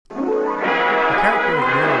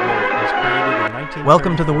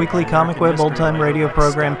Welcome to the weekly Comic Web Old Time Radio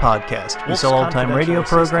Program podcast. We sell old time radio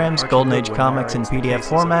programs, Golden Age comics in PDF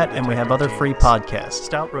format, and we have other free podcasts.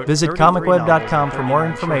 Visit comicweb.com for more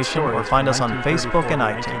information or find us on Facebook and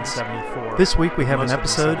iTunes. This week we have an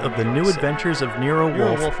episode of The New Adventures of Nero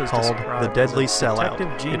Wolfe called The Deadly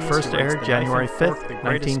Sellout. It first aired January 5th,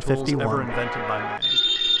 1951.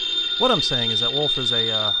 What I'm saying is that Wolfe is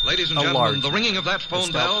Ladies and a gentlemen, large the ringing of that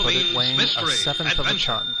phone bell means weighing mystery, a seventh of a adventure.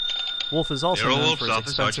 ton. Wolfe is also Nero known Wolfe's for his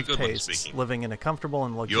office, Archie expensive Goodwin tastes, speaking. living in a comfortable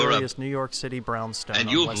and luxurious New York City brownstone and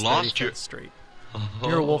on you've West lost 35th your- Street.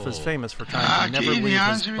 Nero Wolfe is famous for trying to never leave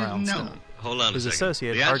his brownstone. Hold on His a second.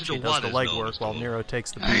 associate The answer Archie to does what the is no, legwork Mr. while Wolfe? Nero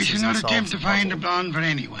takes the I pieces should and not solves attempt the to find a puzzle. blonde for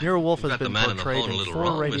anyone. Nero Wolfe You've has got the been man on the portrayed phone a in little 4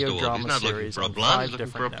 wrong, radio Mr. Wolfe. drama He's not looking series for a on blonde, 5 he's looking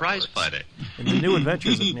for a different prize networks. fighter. In The New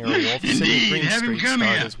Adventures of Nero Wolfe, Sidney Indeed, Greenstreet have him come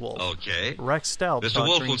starred here. as Wolfe. Okay. Rex Stout Mr. thought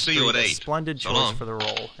Wolfe will see you Greenstreet at a 8. splendid So choice long. for the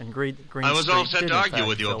role, and Greenstreet I was all set did, to in argue fact,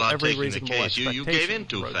 with you fill about every taking the reasonable case. You gave expectation, in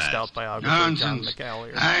too wrote fast. Stout biographer John Nonsense.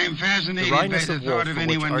 McAleer. I'm The fascinated by wryness the of thought Wolfe, of for which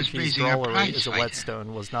anyone Archie's displacing a drollery prize is a fighter.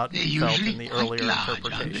 whetstone, was not They're felt usually in the quite earlier large, aren't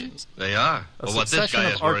interpretations. They are. A But what this succession guy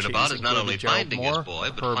of is worried Archies about is not only included Gerald finding Moore, his boy,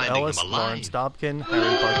 but Herb finding Ellis, him alive. Lawrence Dobkin, Harry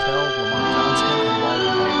Bartell, Lamont Johnston, and Wally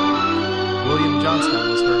Mayer. William Johnston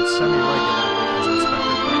was heard semi-regularly as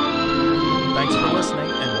Inspector Kramer. Thanks for listening,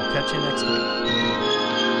 and we'll catch you next week.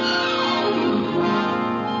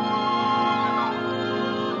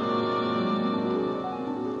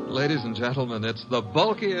 Ladies and gentlemen, it's the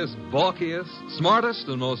bulkiest, balkiest, smartest,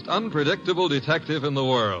 and most unpredictable detective in the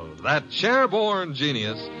world. That chair-born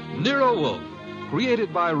genius, Nero Wolfe.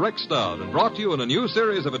 Created by Rex Stout and brought to you in a new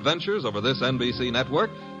series of adventures over this NBC network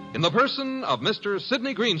in the person of Mr.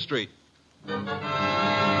 Sidney Greenstreet.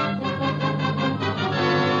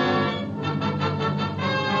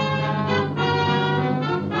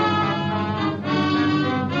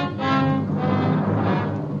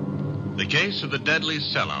 The case of the deadly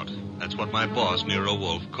sellout. That's what my boss, Nero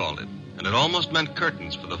Wolfe, called it. And it almost meant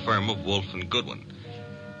curtains for the firm of Wolfe and Goodwin.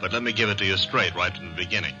 But let me give it to you straight right from the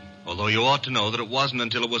beginning. Although you ought to know that it wasn't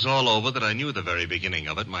until it was all over that I knew the very beginning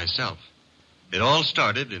of it myself. It all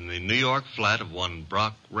started in the New York flat of one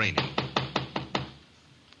Brock Rainey.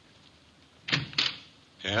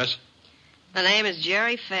 Yes? The name is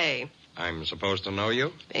Jerry Fay. I'm supposed to know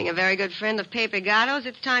you? Being a very good friend of Pepe Gatto's,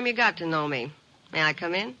 it's time you got to know me. May I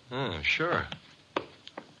come in? Oh, sure.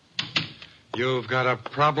 You've got a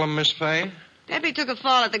problem, Miss Fay? Pepe took a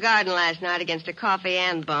fall at the garden last night against a coffee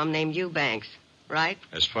and bum named Eubanks, right?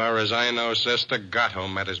 As far as I know, Sister Gatto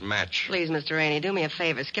met his match. Please, Mr. Rainey, do me a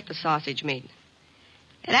favor. Skip the sausage meat.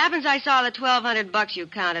 It happens I saw the $1,200 you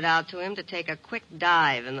counted out to him to take a quick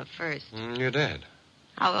dive in the first. You did?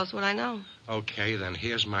 How else would I know? Okay, then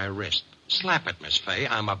here's my wrist. Slap it, Miss Fay.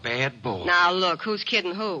 I'm a bad bull. Now, look, who's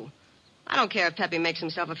kidding who? I don't care if Pepe makes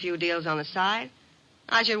himself a few deals on the side.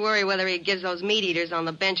 I should worry whether he gives those meat-eaters on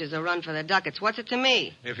the benches a run for the ducats. What's it to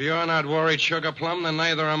me? If you're not worried, Sugar Plum, then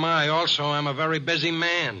neither am I. Also, I'm a very busy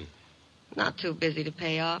man. Not too busy to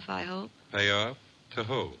pay off, I hope. Pay off? To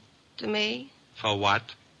who? To me? For what?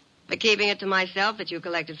 For keeping it to myself that you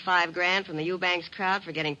collected $5,000 from the Eubanks crowd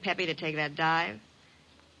for getting Pepe to take that dive.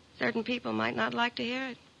 Certain people might not like to hear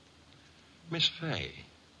it. Miss Fay.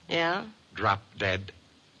 Yeah? Drop dead.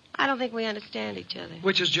 I don't think we understand each other.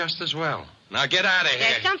 Which is just as well. Now get out of here.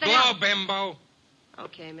 There's something Go, else. bimbo.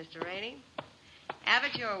 Okay, Mr. Rainey. Have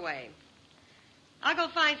it your way. I'll go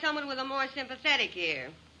find someone with a more sympathetic ear.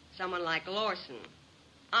 Someone like Lawson.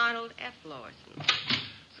 Arnold F. Lawson.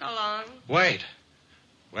 So long. Wait.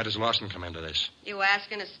 Where does Lawson come into this? You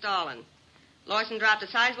asking is stalling. Lawson dropped a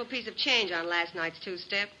sizable piece of change on last night's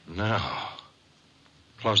two-step. No.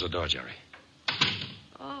 Close the door, Jerry.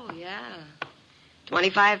 Oh, yeah.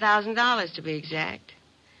 $25,000 to be exact.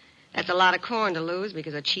 That's a lot of corn to lose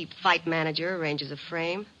because a cheap fight manager arranges a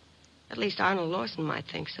frame. At least Arnold Lawson might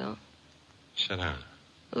think so. Sit down.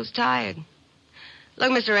 Who's tired?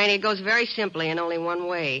 Look, Mr. Rainey, it goes very simply in only one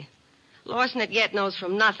way. Lawson at yet knows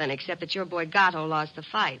from nothing except that your boy Gatto lost the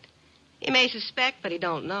fight. He may suspect, but he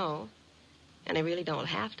don't know. And he really don't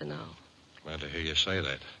have to know. Glad to hear you say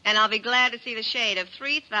that. And I'll be glad to see the shade of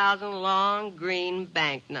 3,000 long green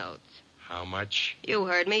banknotes. How much? You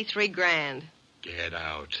heard me, $3,000. Get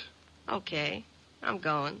out. Okay, I'm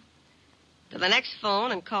going. To the next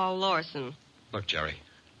phone and call Lawson. Look, Jerry,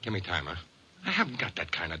 give me time, huh? I haven't got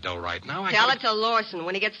that kind of dough right now. Tell it to Lawson.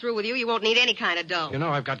 When he gets through with you, you won't need any kind of dough. You know,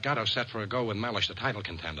 I've got Gatto set for a go with Mellish, the title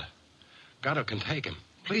contender. Gatto can take him.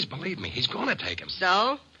 Please believe me, he's going to take him.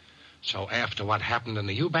 So? So after what happened in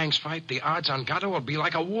the Eubanks fight, the odds on Gatto will be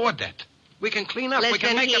like a war debt. We can clean up. Listen, we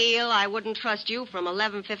can make Heel, I wouldn't trust you from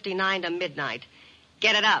 11:59 to midnight.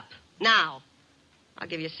 Get it up. Now. I'll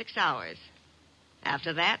give you 6 hours.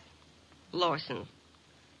 After that, Lawson.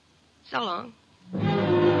 So long.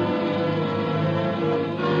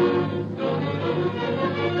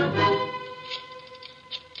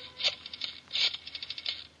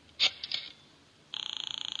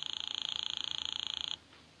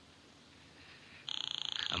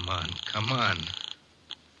 Come on.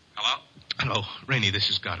 Hello? Hello, Rainey, this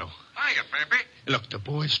is Gatto. Hiya, Pepe. Look, the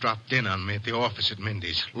boys dropped in on me at the office at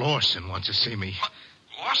Mindy's. Lawson wants to see me. What?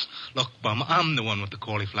 Lost? Look, Bum, I'm the one with the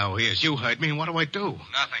cauliflower ears. You heard me. What do I do?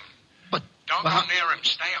 Nothing. But... Don't but go near him.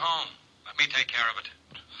 Stay home. Let me take care of it.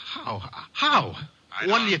 How?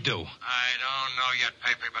 What do you do? I don't know yet,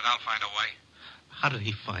 Pepe, but I'll find a way. How did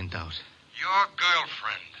he find out? Your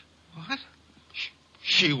girlfriend. What?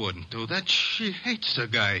 She wouldn't do that. She hates the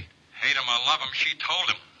guy. Hate him or love him, she told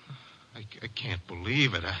him. I can't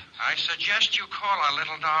believe it. I suggest you call our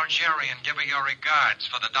little doll Jerry and give her your regards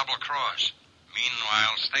for the double cross.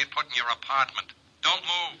 Meanwhile, stay put in your apartment. Don't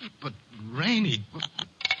move. But, Rainey...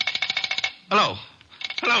 Hello.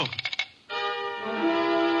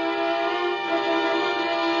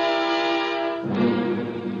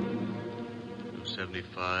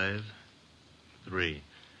 275,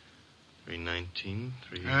 319,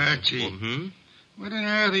 3... Archie. What on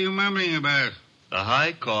earth are you mumbling about? The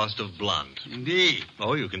high cost of blonde. Indeed.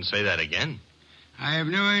 Oh, you can say that again. I have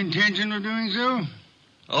no intention of doing so.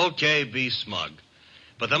 Okay, be smug.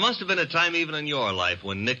 But there must have been a time even in your life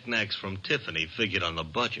when knickknacks from Tiffany figured on the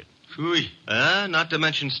budget. Phooey. Not to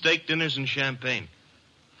mention steak dinners and champagne.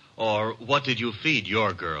 Or what did you feed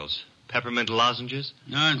your girls? Peppermint lozenges?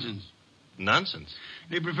 Nonsense. Nonsense?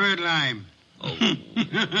 They preferred lime. Oh,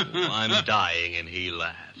 I'm dying, and he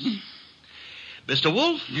laughs. Mr.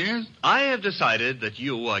 Wolf? Yes? I have decided that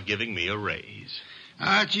you are giving me a raise.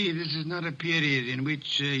 Archie, this is not a period in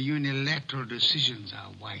which unilateral decisions are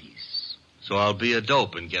wise. So I'll be a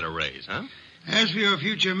dope and get a raise, huh? As for your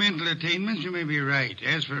future mental attainments, you may be right.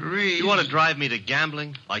 As for a raise... You want to drive me to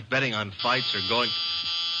gambling? Like betting on fights or going...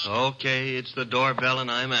 Okay, it's the doorbell, and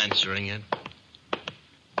I'm answering it.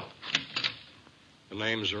 The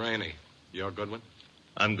name's Rainey. You're Goodwin?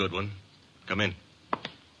 I'm Goodwin. Come in.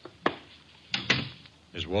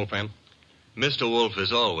 Is Wolf in? Mr. Wolf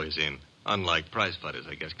is always in. Unlike prize fighters,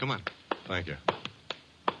 I guess. Come on. Thank you.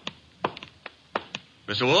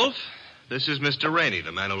 Mr. Wolf, this is Mr. Rainey,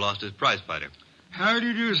 the man who lost his prize fighter. How do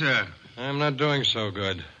you do, sir? I'm not doing so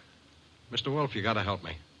good. Mr. Wolf, you gotta help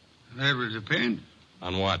me. That will depend.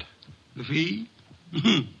 On what? The fee?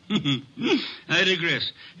 I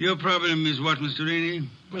digress. Your problem is what, Mr. Rainey?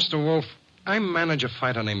 Mr. Wolf, I manage a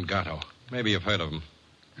fighter named Gatto. Maybe you've heard of him.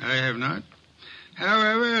 I have not.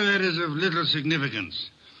 However, that is of little significance.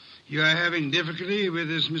 You are having difficulty with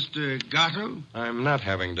this Mr. Gatto? I'm not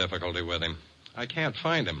having difficulty with him. I can't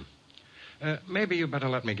find him. Maybe you better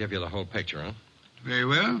let me give you the whole picture, huh? Very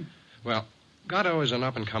well. Well, Gatto is an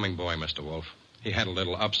up-and-coming boy, Mr. Wolf. He had a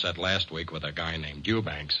little upset last week with a guy named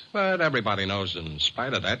Eubanks. But everybody knows in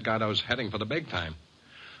spite of that, Gatto's heading for the big time.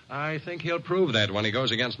 I think he'll prove that when he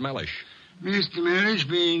goes against Mellish. Mr. Mellish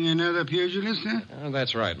being another pugilist, huh?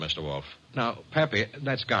 That's right, Mr. Wolf. Now, Pepe,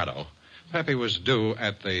 that's Gatto. Pepe was due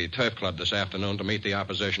at the Turf Club this afternoon to meet the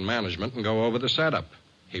opposition management and go over the setup.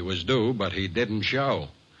 He was due, but he didn't show.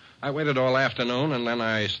 I waited all afternoon, and then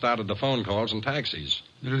I started the phone calls and taxis.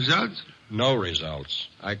 The results? No results.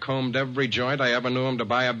 I combed every joint I ever knew him to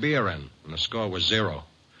buy a beer in, and the score was 0.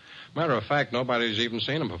 Matter of fact, nobody's even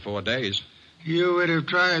seen him for 4 days. You would have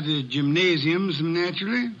tried the gymnasiums,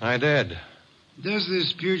 naturally? I did. Does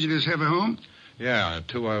this pugilist have a home? Yeah,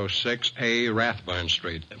 206A Rathburn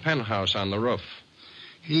Street. A penthouse on the roof.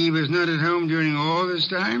 He was not at home during all this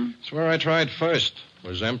time? That's where I tried first. It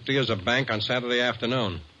was empty as a bank on Saturday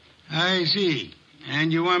afternoon. I see.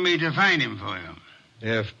 And you want me to find him for you?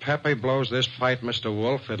 If Pepe blows this fight, Mr.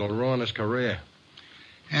 Wolf, it'll ruin his career.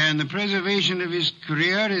 And the preservation of his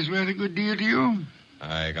career is worth a good deal to you?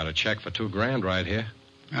 I got a check for $2,000 right here.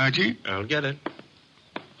 Archie? I'll get it.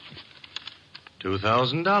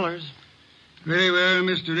 $2,000. Very well,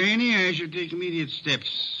 Mr. Rainey. I shall take immediate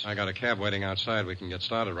steps. I got a cab waiting outside. We can get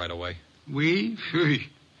started right away. We?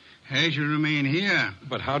 I shall remain here.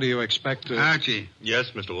 But how do you expect to... Archie.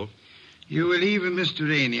 Yes, Mr. Wolf. You will leave with Mr.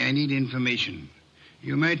 Rainey. I need information.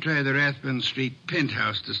 You might try the Rathburn Street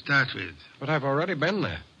penthouse to start with. But I've already been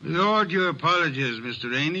there. With all due apologies,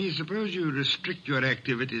 Mr. Rainey, suppose you restrict your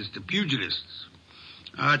activities to pugilists.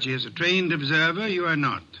 Archie is a trained observer. You are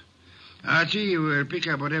not. Archie, you will pick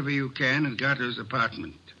up whatever you can at Gatto's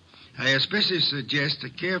apartment. I especially suggest a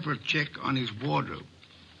careful check on his wardrobe.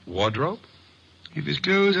 Wardrobe? If his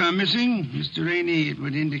clothes are missing, Mr. Rainey, it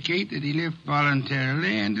would indicate that he left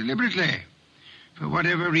voluntarily and deliberately, for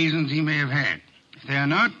whatever reasons he may have had. If they are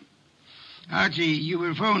not, Archie, you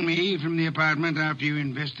will phone me from the apartment after your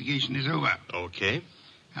investigation is over. Okay.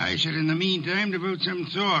 I shall, in the meantime, devote some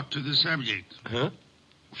thought to the subject. Huh?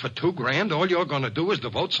 For $2,000, all you're going to do is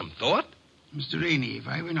devote some thought? Mr. Rainey, if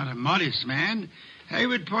I were not a modest man, I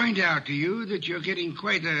would point out to you that you're getting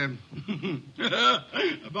quite a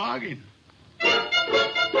a bargain.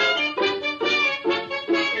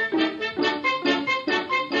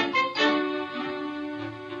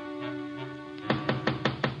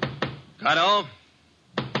 Gatto?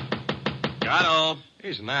 Gatto?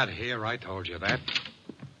 He's not here. I told you that.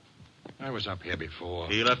 I was up here before.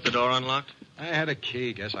 He left the door unlocked? I had a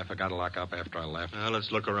key. Guess I forgot to lock up after I left. Now,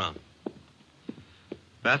 let's look around.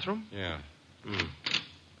 Bathroom? Yeah.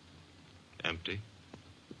 Empty.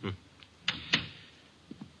 It's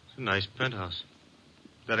a nice penthouse.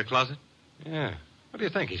 Is that a closet? Yeah. What do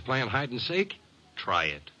you think? He's playing hide and seek? Try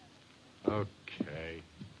it. Okay.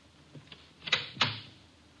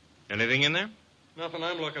 Anything in there? Nothing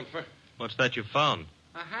I'm looking for. What's that you found?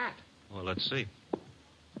 A hat. Well, let's see.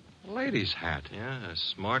 A lady's hat. Yeah,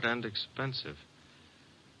 smart and expensive.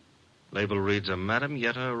 Label reads a Madame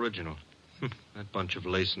Yetta original. That bunch of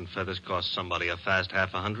lace and feathers cost somebody a fast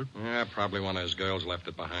 $50. Yeah, probably one of his girls left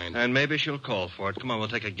it behind. And maybe she'll call for it. Come on, we'll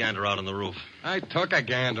take a gander out on the roof. I took a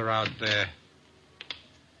gander out there.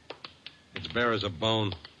 It's bare as a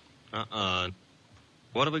bone.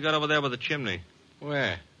 What have we got over there with the chimney?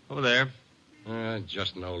 Where? Over there.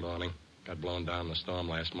 Just an old awning. Got blown down in the storm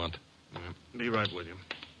last month. Be right with you.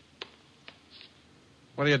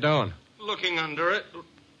 What are you doing? Looking under it.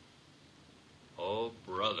 Oh,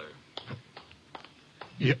 brother.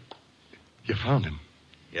 You found him?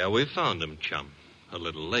 Yeah, we found him, chum. A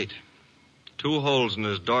little late. 2 holes in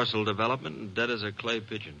his dorsal development and dead as a clay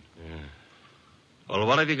pigeon. Yeah. Well,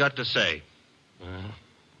 what have you got to say? Well,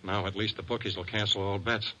 now at least the bookies will cancel all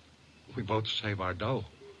bets. We both save our dough.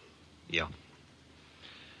 Yeah.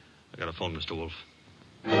 I got a phone, Mr. Wolf.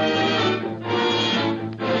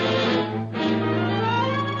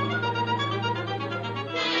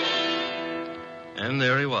 And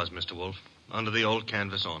there he was, Mr. Wolf, under the old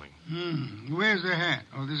canvas awning. Where's the hat?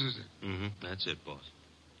 Oh, this is it. That's it, boss.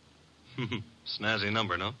 Snazzy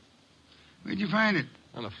number, no? Where'd you find it?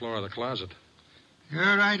 On the floor of the closet.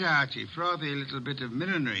 You're right, Archie. Frothy little bit of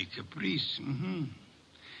millinery caprice.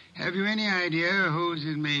 Have you any idea whose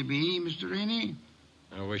it may be, Mr. Rainey?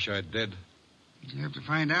 I wish I did. You'll have to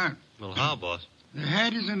find out. Well, how, boss? The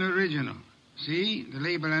hat is an original. See, the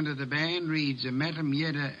label under the band reads a Madame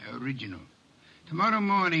Yetta original. Tomorrow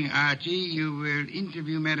morning, Archie, you will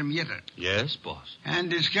interview Madame Yetta. Yes, boss. And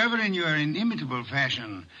discover in your inimitable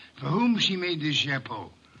fashion for whom she made this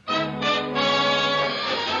chapeau.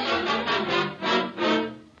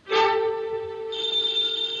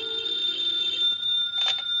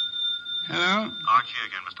 Hello? Archie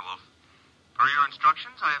again, Mr. Wolf. Per your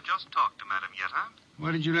instructions, I have just talked to Madame Yetta.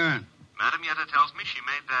 What did you learn? Madame Yetta tells me she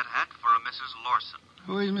made that hat for a Mrs. Lawson.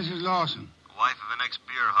 Who is Mrs. Lawson? Wife of an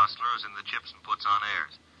ex-beer hustler who's in the chips and puts on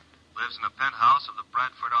airs. Lives in a penthouse of the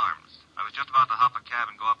Bradford Arms. I was just about to hop a cab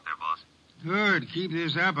and go up there, boss. Good. Keep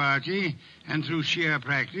this up, Archie. And through sheer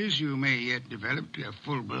practice, you may yet develop a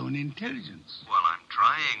full-blown intelligence. Well, I'm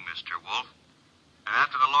trying, Mr. Wolf. And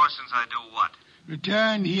after the Lawsons, I do what?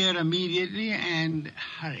 Return here immediately and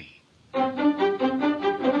hurry. How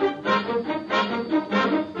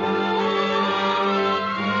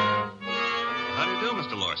do you do,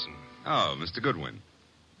 Mr. Lawson? Oh, Mr. Goodwin.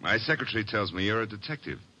 My secretary tells me you're a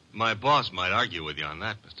detective. My boss might argue with you on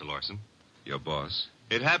that, Mr. Lawson. Your boss?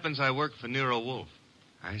 It happens I work for Nero Wolf.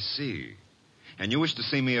 I see. And you wish to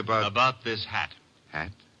see me about... About this hat.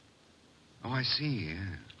 Hat? Oh, I see,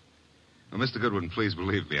 yeah. Well, Mr. Goodwin, please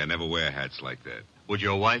believe me, I never wear hats like that. Would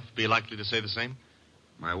your wife be likely to say the same?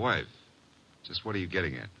 My wife? Just what are you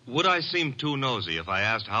getting at? Would I seem too nosy if I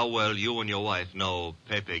asked how well you and your wife know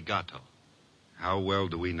Pepe Gato? How well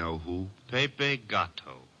do we know who? Pepe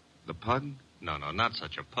Gato. The pug? No, not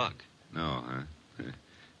such a pug. No, huh?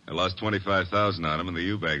 I lost $25,000 on him in the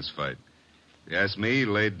Eubanks fight. If you ask me, he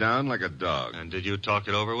laid down like a dog. And did you talk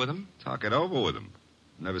it over with him? Talk it over with him.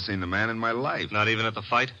 Never seen the man in my life. Not even at the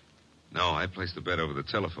fight? No, I placed the bet over the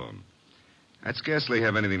telephone. I'd scarcely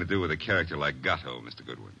have anything to do with a character like Gatto, Mr.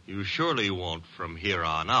 Goodwin. You surely won't from here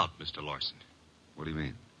on out, Mr. Lawson. What do you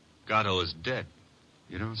mean? Gatto is dead.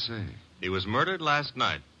 You don't say. He was murdered last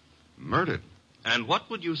night. Murdered? And what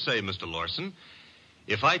would you say, Mr. Lawson,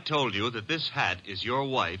 if I told you that this hat is your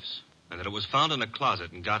wife's and that it was found in a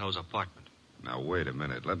closet in Gatto's apartment? Now, wait a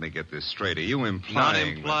minute. Let me get this straight. Are you implying...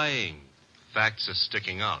 Not implying. Facts are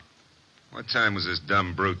sticking out. What time was this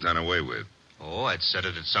dumb brute done away with? Oh, I'd set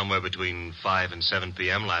it at somewhere between 5 and 7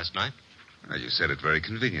 p.m. last night. Well, you said it very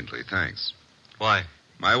conveniently. Thanks. Why?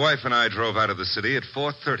 My wife and I drove out of the city at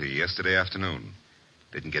 4:30 yesterday afternoon.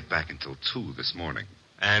 Didn't get back until 2 this morning.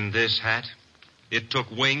 And this hat? It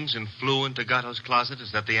took wings and flew into Gatto's closet?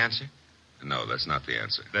 Is that the answer? No, that's not the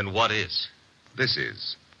answer. Then what is? This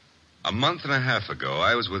is. A month and a half ago,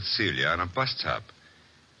 I was with Celia on a bus top.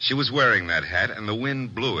 She was wearing that hat, and the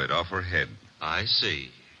wind blew it off her head. I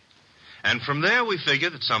see. And from there, we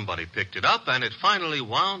figure that somebody picked it up, and it finally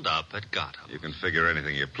wound up at Gatto. You can figure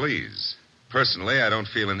anything you please. Personally, I don't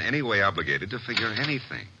feel in any way obligated to figure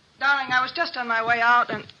anything. Darling, I was just on my way out,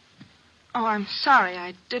 and... Oh, I'm sorry.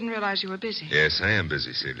 I didn't realize you were busy. Yes, I am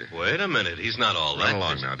busy, Celia. Wait a minute. He's not all that Run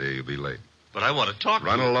along busy. now, dear. You'll be late. But I want to talk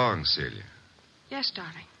Run to you. along, Celia. Yes,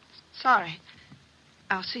 darling. Sorry.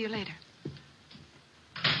 I'll see you later.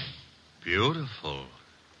 Beautiful.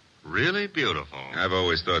 Really beautiful. I've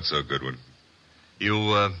always thought so, Goodwin.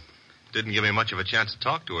 You, didn't give me much of a chance to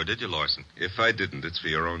talk to her, did you, Lawson? If I didn't, it's for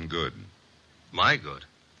your own good. My good?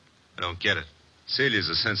 I don't get it. Celia's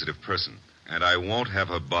a sensitive person, and I won't have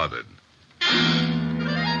her bothered.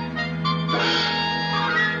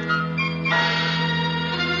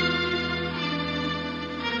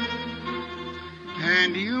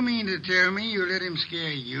 And do you mean to tell me you let him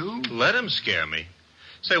scare you? Let him scare me.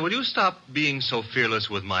 Say, will you stop being so fearless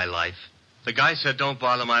with my life? The guy said don't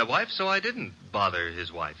bother my wife, so I didn't bother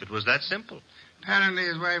his wife. It was that simple. Apparently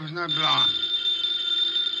his wife was not blonde.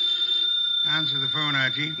 Answer the phone,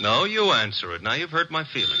 Archie. No, you answer it. Now you've hurt my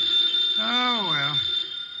feelings. Oh, well.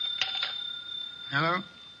 Hello?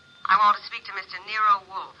 I want to speak to Mr. Nero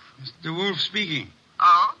Wolf. Mr. Wolf speaking.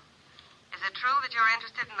 Oh? Is it true that you're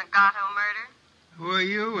interested in the Gatto murder? Who are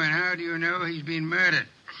you, and how do you know he's been murdered?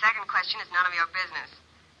 The second question is none of your business.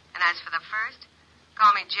 And as for the first,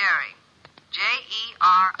 call me Jerry. Jerry.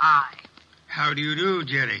 How do you do,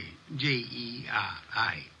 Jerry? Jerry.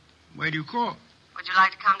 Where do you call? Would you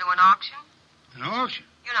like to come to an auction? An auction?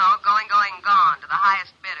 You know, going, gone, to the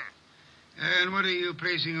highest bidder. And what are you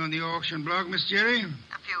placing on the auction block, Miss Jerry?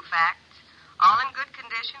 A few facts. All in good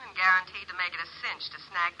condition and guaranteed to make it a cinch to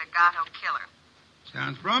snag the Gatto killer.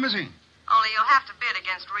 Sounds promising. Only you'll have to bid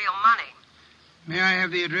against real money. May I have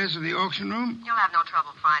the address of the auction room? You'll have no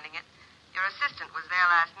trouble finding it. Your assistant was there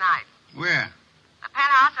last night. Where? The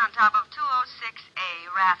penthouse on top of 206A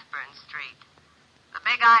Rathburn Street. The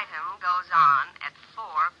big item goes on at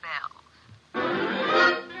 4 bells.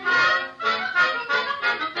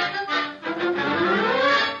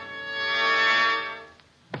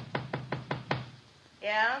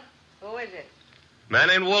 Yeah? Who is it? Man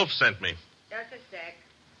named Wolf sent me. Just a sec.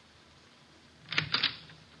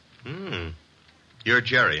 You're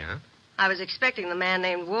Jerry, huh? I was expecting the man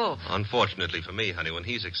named Wolf. Unfortunately for me, honey, when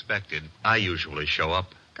he's expected, I usually show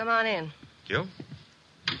up. Come on in. You?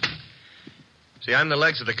 See, I'm the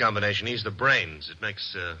legs of the combination. He's the brains. It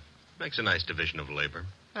makes a nice division of labor.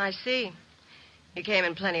 I see. You came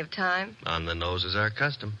in plenty of time. On the nose is our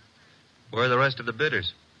custom. Where are the rest of the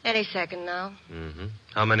bidders? Any second now. Mm-hmm.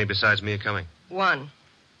 How many besides me are coming? 1.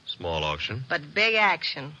 Small auction. But big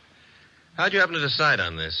action. How'd you happen to decide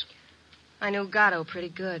on this? I knew Gatto pretty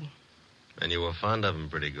good. And you were fond of him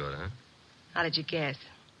pretty good, huh? How did you guess?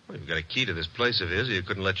 Well, you've got a key to this place of his, or you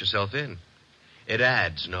couldn't let yourself in. It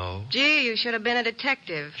adds, no? Gee, you should have been a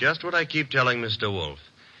detective. Just what I keep telling Mr. Wolf.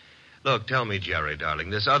 Look, tell me, Jerry, darling,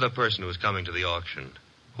 this other person who's coming to the auction,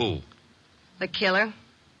 who? The killer?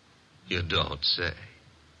 You don't say.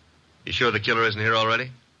 You sure the killer isn't here already?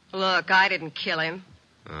 Look, I didn't kill him.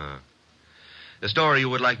 The story you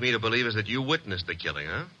would like me to believe is that you witnessed the killing,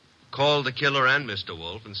 huh? Called the killer and Mr.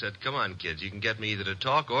 Wolf and said, come on, kids, you can get me either to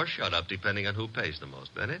talk or shut up, depending on who pays the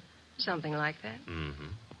most. That it? Something like that. Mm-hmm.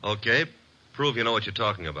 Okay, prove you know what you're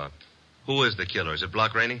talking about. Who is the killer? Is it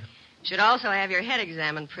Block Rainey? Should also have your head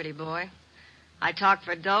examined, pretty boy. I talk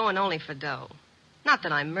for dough and only for dough. Not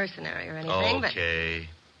that I'm mercenary or anything, but...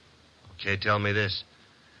 Okay, tell me this.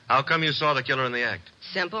 How come you saw the killer in the act?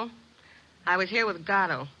 Simple. I was here with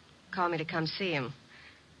Gatto. Called me to come see him.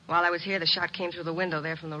 While I was here, the shot came through the window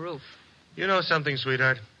there from the roof. You know something,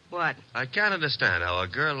 sweetheart? What? I can't understand how a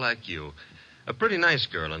girl like you, a pretty nice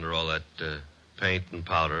girl under all that paint and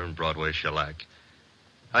powder and Broadway shellac,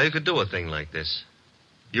 how you could do a thing like this.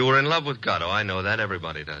 You were in love with Gatto, I know that,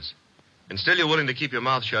 everybody does. And still you're willing to keep your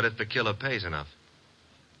mouth shut if the killer pays enough.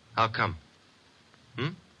 How come?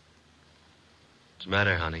 What's the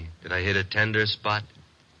matter, honey? Did I hit a tender spot?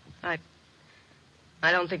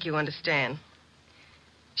 I don't think you understand.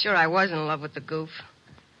 Sure, I was in love with the goof.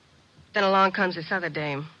 Then along comes this other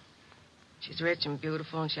dame. She's rich and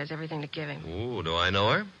beautiful, and she has everything to give him. Ooh, do I know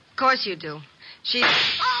her? Of course you do. She's...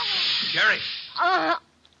 Jerry! Oh.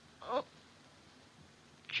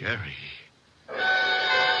 Jerry.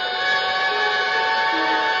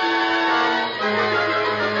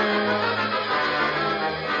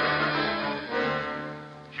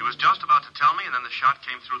 shot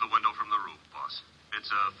came through the window from the roof, boss. It's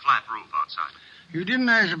a flat roof outside. You didn't,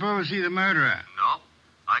 I suppose, see the murderer? No.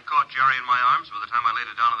 I caught Jerry in my arms. By the time I laid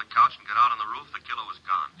it down on the couch and got out on the roof, the killer was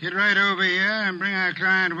gone. Get right over here and bring our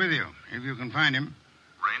client with you, if you can find him.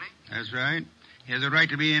 Rainey? That's right. He has a right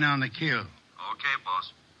to be in on the kill. Okay,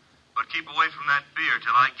 boss. But keep away from that beer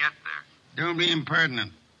till I get there. Don't be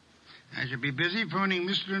impertinent. I shall be busy phoning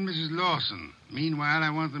Mr. and Mrs. Lawson. Meanwhile,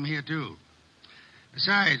 I want them here, too.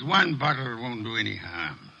 Besides, one bottle won't do any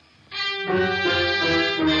harm.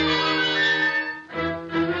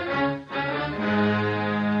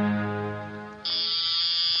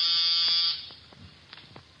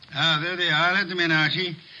 There they are. Let them in,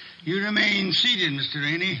 Archie. You remain seated, Mr.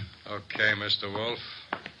 Rainey. Okay, Mr. Wolf.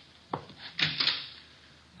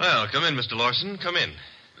 Well, come in, Mr. Lawson. Come in.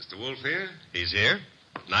 Mr. Wolf here? He's here.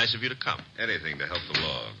 Nice of you to come. Anything to help the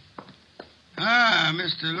law. Ah,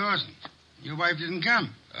 Mr. Lawson. Your wife didn't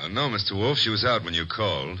come. No, Mr. Wolf. She was out when you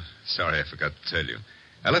called. Sorry, I forgot to tell you.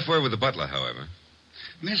 I left word with the butler, however.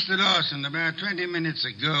 Mr. Lawson, about 20 minutes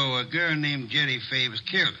ago, a girl named Jerry Fay was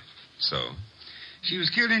killed. So? She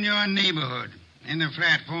was killed in your neighborhood, in a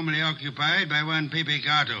flat formerly occupied by one Pepe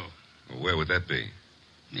Gato. Well, where would that be?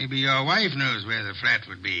 Maybe your wife knows where the flat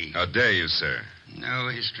would be. How dare you, sir? No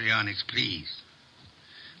histrionics, please.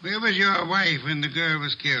 Where was your wife when the girl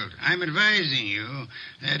was killed? I'm advising you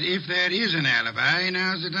that if there is an alibi,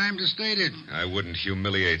 now's the time to state it. I wouldn't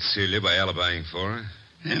humiliate Celia by alibying for her.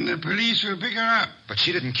 Then the police will pick her up. But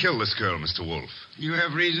she didn't kill this girl, Mr. Wolf. You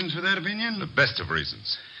have reasons for that opinion? The best of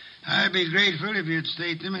reasons. I'd be grateful if you'd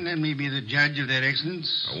state them and let me be the judge of their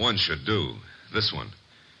excellence. One should do. This one.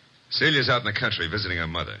 Celia's out in the country visiting her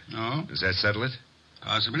mother. Oh? Does that settle it?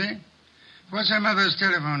 Possibly. What's her mother's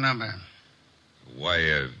telephone number?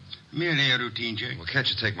 Why, Merely a routine check. Well, can't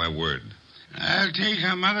you take my word? I'll take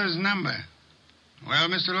her mother's number. Well,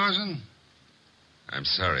 Mr. Lawson? I'm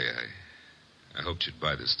sorry. I hoped you'd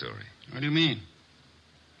buy this story. What do you mean?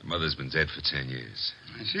 Her mother's been dead for 10 years.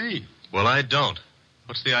 I see. Well, I don't.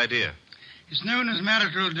 What's the idea? It's known as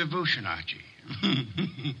marital devotion, Archie.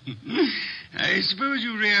 I suppose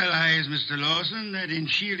you realize, Mr. Lawson, that in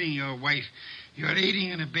shielding your wife, you're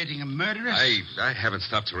aiding and abetting a murderess? I haven't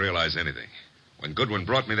stopped to realize anything. When Goodwin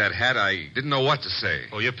brought me that hat, I didn't know what to say.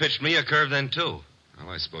 Oh, you pitched me a curve then, too. Well,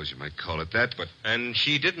 I suppose you might call it that, but... And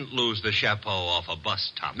she didn't lose the chapeau off a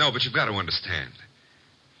bus top. No, but you've got to understand.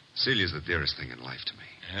 Celia's the dearest thing in life to me.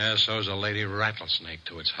 Yeah, so's a lady rattlesnake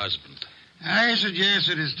to its husband. I suggest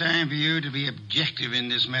it is time for you to be objective in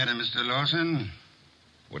this matter, Mr. Lawson.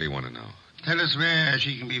 What do you want to know? Tell us where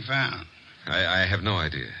she can be found. I have no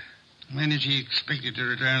idea. When is she expected to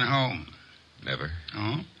return home? Never.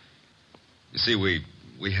 Oh? You see,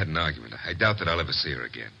 we had an argument. I doubt that I'll ever see her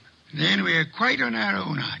again. Then we're quite on our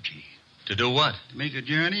own, Archie. To do what? To make a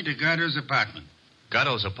journey to Gatto's apartment.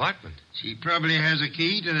 Gatto's apartment? She probably has a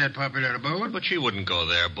key to that popular abode. But she wouldn't go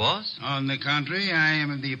there, boss. On the contrary, I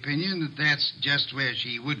am of the opinion that that's just where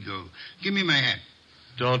she would go. Give me my hat.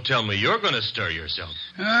 Don't tell me you're going to stir yourself.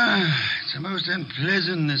 It's a most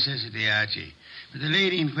unpleasant necessity, Archie. But the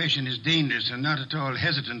lady in question is dangerous and not at all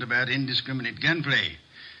hesitant about indiscriminate gunplay.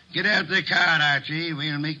 Get out the car, Archie.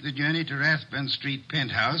 We'll make the journey to Rathbun Street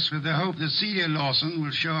penthouse with the hope that Celia Lawson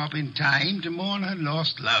will show up in time to mourn her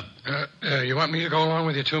lost love. You want me to go along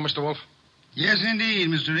with you, too, Mr. Wolf? Yes, indeed,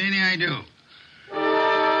 Mr. Rainey, I do.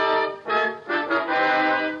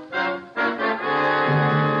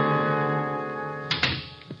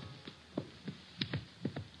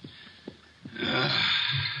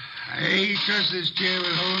 I trust this chair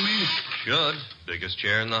will hold me. Should. Biggest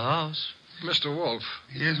chair in the house. Mr. Wolf.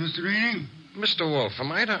 Yes, Mr. Rainey? Mr. Wolf,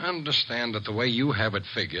 am I to understand that the way you have it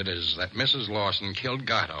figured is that Mrs. Lawson killed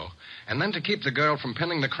Gatto, and then to keep the girl from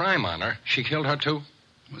pinning the crime on her, she killed her, too?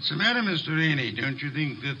 What's the matter, Mr. Rainey? Don't you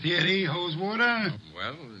think the theory holds water?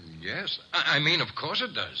 Well, yes. I mean, of course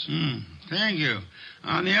it does. Thank you.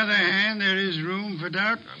 On the other hand, there is room for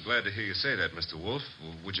doubt. I'm glad to hear you say that, Mr. Wolf.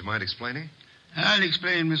 Would you mind explaining? I'll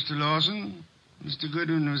explain, Mr. Lawson. Mr.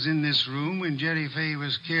 Goodwin was in this room when Jerry Fay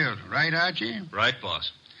was killed. Right, Archie? Right,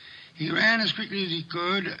 boss. He ran as quickly as he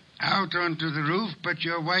could out onto the roof, but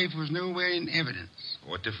your wife was nowhere in evidence.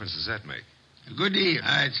 What difference does that make? A good deal,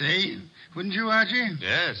 I'd say. Wouldn't you, Archie?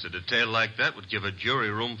 Yes, a detail like that would give a jury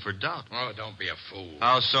room for doubt. Oh, don't be a fool.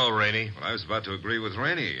 How so, Rainey? Well, I was about to agree with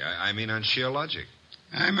Rainey. I mean on sheer logic.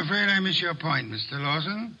 I'm afraid I miss your point, Mr.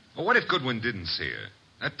 Lawson. Well, what if Goodwin didn't see her?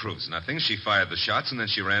 That proves nothing. She fired the shots, and then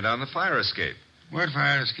she ran down the fire escape. What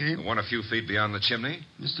fire escape? The one a few feet beyond the chimney.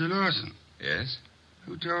 Mr. Lawson. Yes?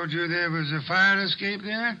 Who told you there was a fire escape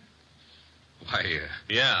there? Why,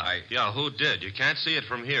 Yeah, who did? You can't see it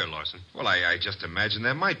from here, Lawson. well, I just imagined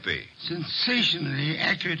there might be. Sensationally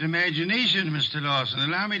accurate imagination, Mr. Lawson.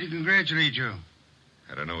 Allow me to congratulate you.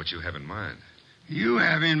 I don't know what you have in mind. You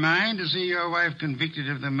have in mind to see your wife convicted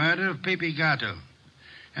of the murder of Pepe Gato,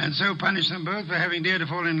 and so punish them both for having dared to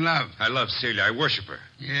fall in love. I love Celia. I worship her.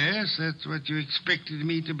 Yes, that's what you expected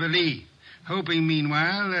me to believe, hoping,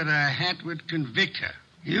 meanwhile, that a hat would convict her.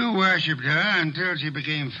 You worshipped her until she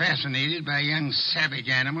became fascinated by a young savage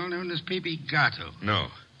animal known as Pepe Gato. No.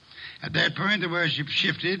 At that point, the worship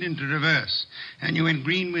shifted into reverse, and you went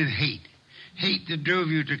green with hate. Hate that drove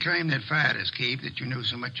you to climb that fire escape that you know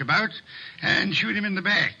so much about and shoot him in the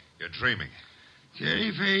back. You're dreaming.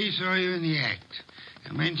 Cherry Faye saw you in the act,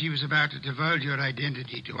 and when she was about to divulge your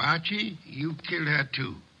identity to Archie, you killed her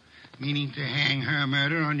too, meaning to hang her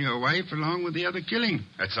murder on your wife along with the other killing.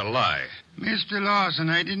 That's a lie. Mr. Lawson,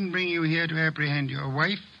 I didn't bring you here to apprehend your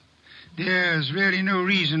wife. There's really no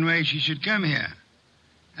reason why she should come here.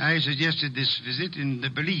 I suggested this visit in the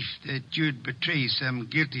belief that you'd betray some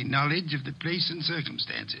guilty knowledge of the place and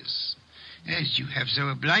circumstances, as you have so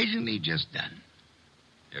obligingly just done.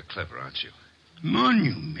 You're clever, aren't you?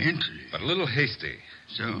 Monumentally. But a little hasty.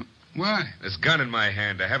 So, why? This gun in my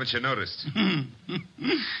hand. Haven't you noticed?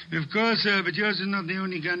 Of course, sir, but yours is not the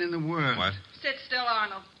only gun in the world. What? Sit still,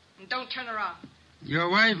 Arnold, and don't turn around. Your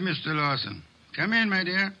wife, Mr. Lawson. Come in, my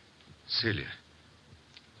dear. Celia,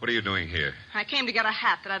 what are you doing here? I came to get a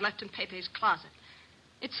hat that I'd left in Pepe's closet.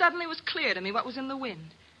 It suddenly was clear to me what was in the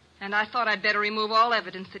wind, and I thought I'd better remove all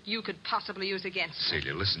evidence that you could possibly use against me.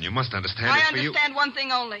 Celia, listen, you must understand I it's for you. understand one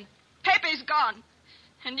thing only. Pepe's gone,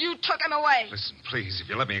 and you took him away. Listen, please, if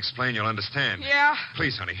you let me explain, you'll understand. Yeah?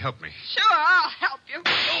 Please, honey, help me. Sure, I'll help you.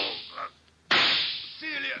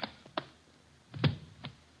 Celia!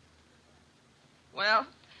 Well,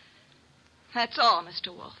 that's all, Mr.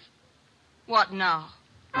 Wolf. What now?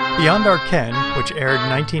 Beyond Our Ken, which aired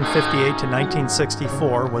 1958 to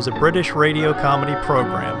 1964, was a British radio comedy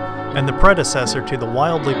program and the predecessor to the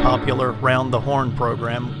wildly popular Round the Horn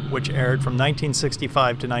program, which aired from 1965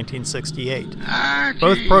 to 1968.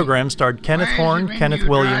 Both programs starred Kenneth Horne, Kenneth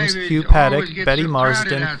Williams, Hugh Paddock, Betty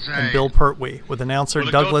Marsden, and Bill Pertwee, with announcer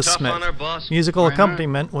Douglas Smith. Musical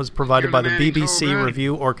accompaniment was provided by the BBC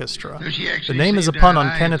Review Orchestra. The name is a pun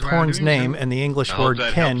on Kenneth Horne's name and the English word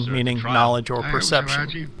Ken, meaning knowledge or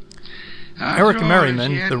perception. Eric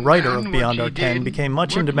Merriman, the writer of Beyond Our Ken, became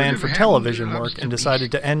much in demand for television work and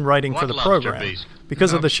decided to end writing for the program.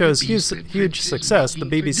 Because of the show's huge success, the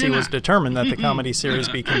BBC was determined that the comedy series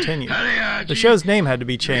be continued. The show's name had to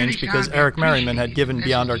be changed because Eric Merriman had given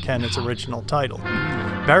Beyond Our Ken its original title.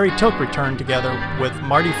 Barry Took returned together with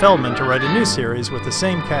Marty Feldman to write a new series with the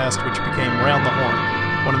same cast, which became Round the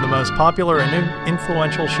Horn, one of the most popular and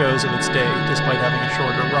influential shows of its day, despite having a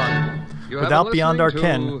shorter run. Without Beyond Our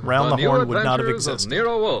Ken, Round the Horn would not have existed.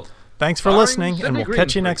 Nero Wolfe. Thanks for listening, and we'll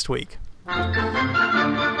catch you next week.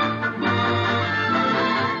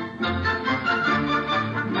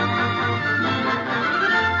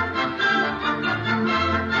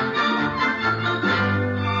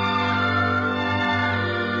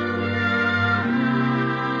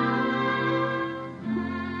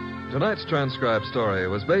 Tonight's transcribed story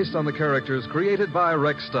was based on the characters created by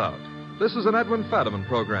Rex Stout. This is an Edwin Fadiman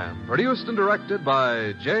program, produced and directed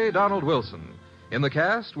by J. Donald Wilson. In the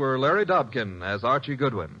cast were Larry Dobkin as Archie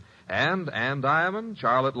Goodwin, and Ann Diamond,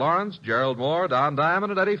 Charlotte Lawrence, Gerald Moore, Don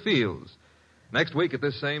Diamond, and Eddie Fields. Next week at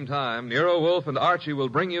this same time, Nero Wolfe and Archie will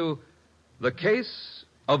bring you The Case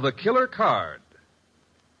of the Killer Card.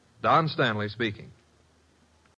 Don Stanley speaking.